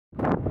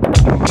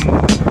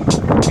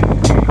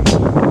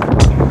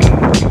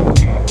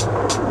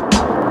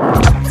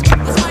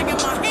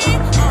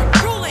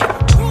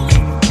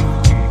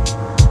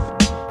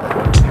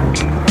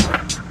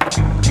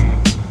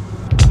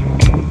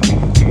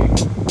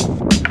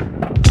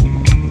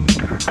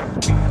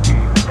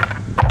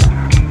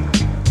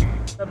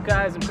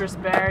Guys, I'm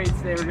Bari.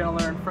 Today we're going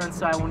to learn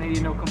frontside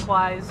 180 no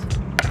complies.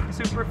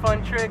 Super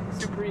fun trick,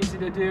 super easy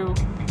to do,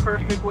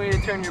 perfect way to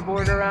turn your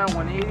board around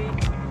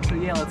 180. So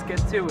yeah, let's get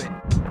to it.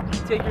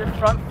 Take your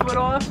front foot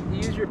off,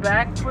 use your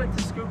back foot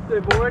to scoop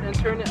the board and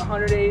turn it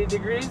 180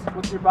 degrees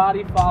with your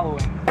body following.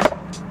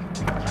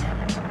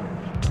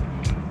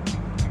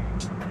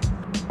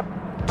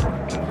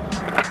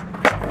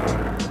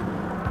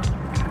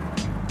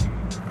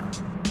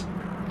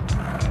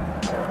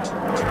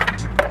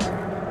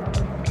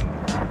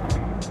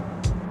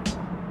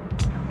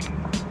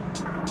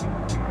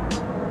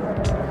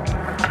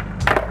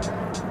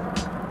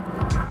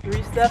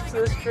 Three steps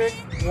to this trick.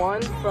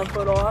 One, front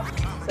foot off.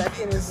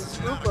 Second is the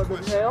scoop of the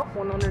tail,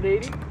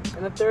 180.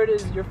 And the third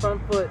is your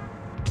front foot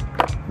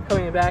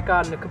coming back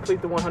on to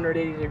complete the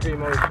 180 degree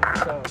motion.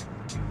 So,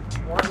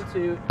 1,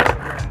 2, 3.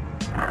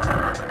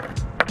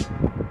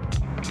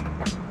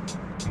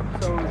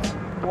 So,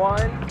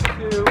 1,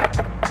 2,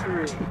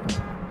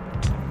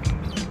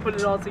 3. Put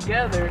it all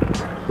together.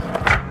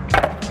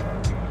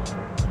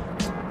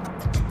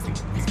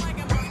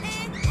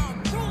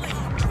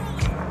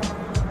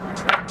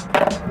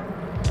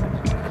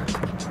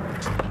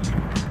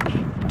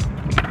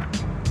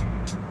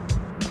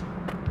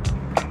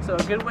 So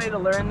a good way to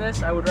learn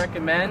this, I would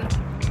recommend,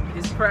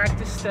 is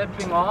practice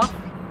stepping off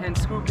and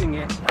scooping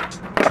it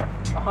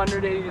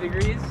 180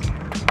 degrees.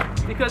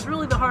 Because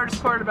really the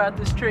hardest part about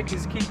this trick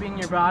is keeping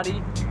your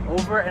body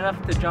over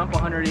enough to jump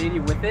 180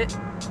 with it.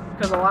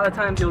 Because a lot of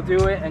times you'll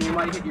do it and you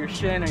might hit your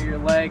shin or your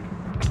leg.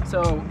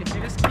 So if you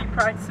just keep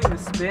practicing the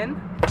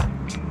spin,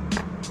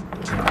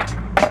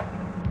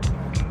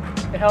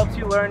 it helps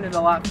you learn it a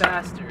lot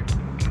faster.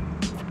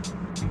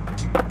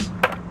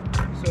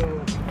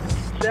 So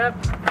step,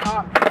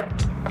 hop,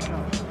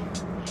 jump.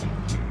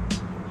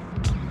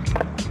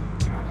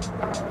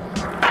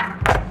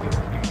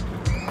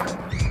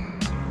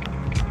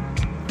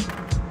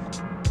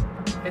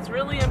 It's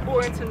really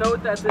important to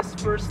note that this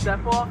first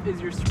step off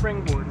is your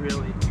springboard,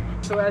 really.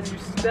 So as you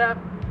step,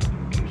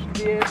 you should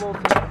be able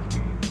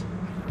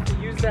to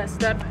use that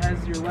step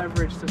as your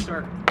leverage to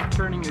start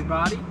turning your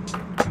body.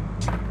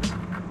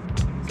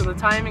 So the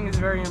timing is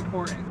very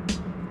important.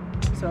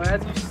 So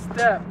as you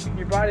step,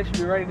 your body should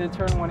be ready to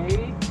turn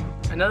 180.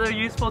 Another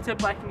useful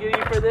tip I can give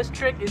you for this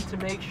trick is to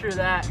make sure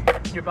that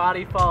your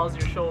body follows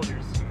your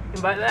shoulders.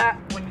 And by that,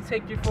 when you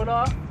take your foot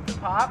off to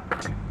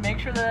pop, make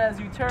sure that as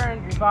you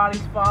turn, your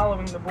body's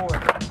following the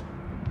board.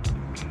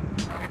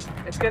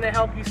 It's going to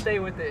help you stay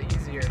with it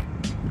easier.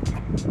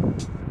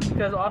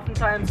 Because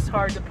oftentimes it's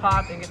hard to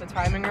pop and get the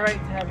timing right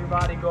to have your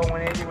body go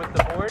 180 with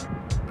the board.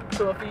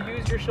 So if you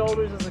use your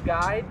shoulders as a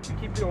guide,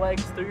 keep your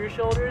legs through your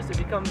shoulders, it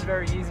becomes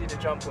very easy to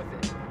jump with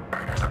it.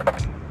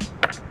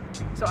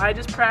 So I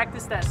just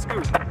practiced that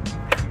scoop.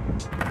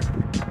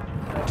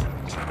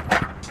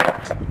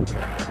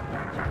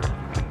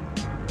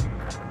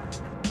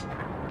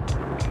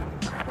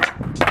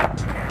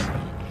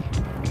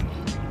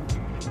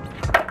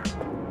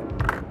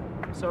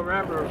 So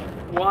remember,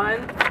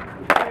 1,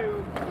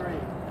 2, 3.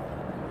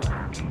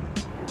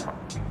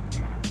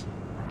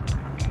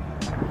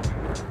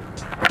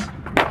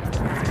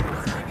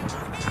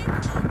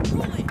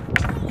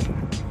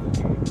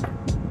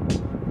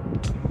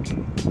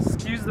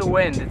 Excuse the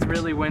wind, it's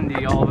really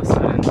windy all of a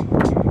sudden.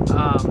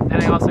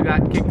 And I also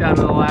got kicked out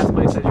of the last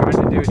place I tried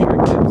to do a trick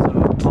tip, so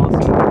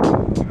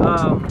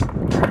awesome.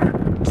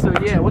 So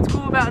yeah, what's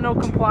cool about no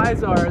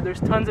complies are there's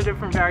tons of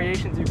different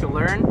variations you can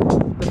learn.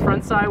 The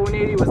frontside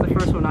 180 was the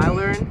first one I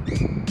learned,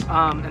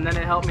 and then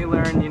it helped me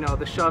learn, you know,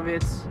 the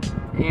shove-its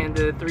and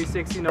the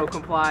 360 no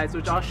complies,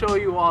 which I'll show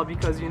you all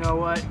because you know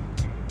what?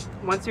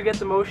 Once you get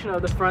the motion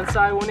of the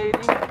frontside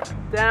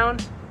 180 down,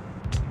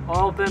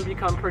 all of them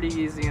become pretty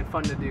easy and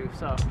fun to do.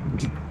 So,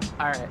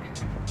 all right.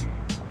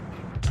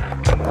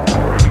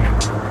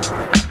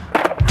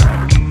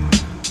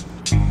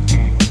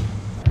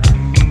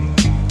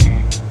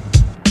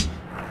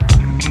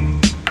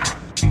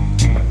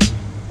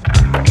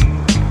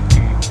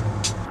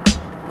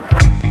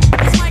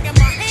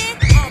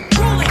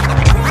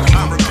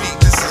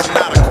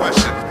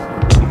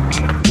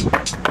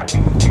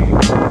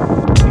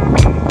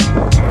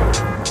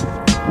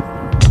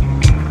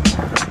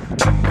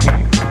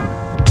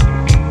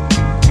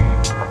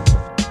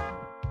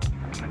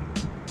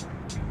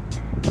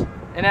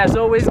 And as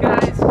always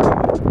guys,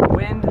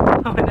 wind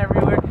blowing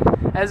everywhere.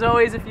 As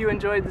always, if you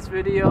enjoyed this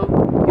video,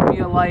 give me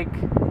a like,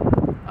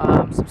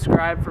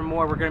 subscribe for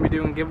more. We're going to be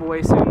doing a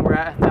giveaway soon. We're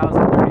at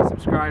 1,030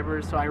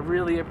 subscribers, so I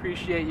really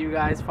appreciate you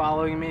guys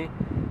following me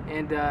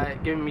and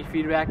giving me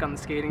feedback on the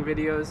skating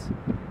videos.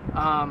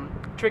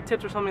 Trick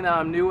tips are something that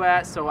I'm new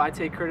at, so I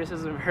take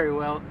criticism very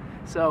well.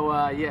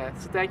 So yeah,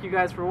 so thank you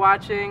guys for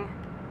watching,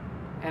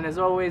 And as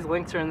always,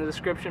 links are in the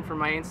description for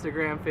my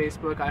Instagram,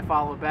 Facebook. I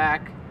follow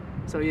back.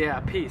 So yeah,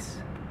 peace.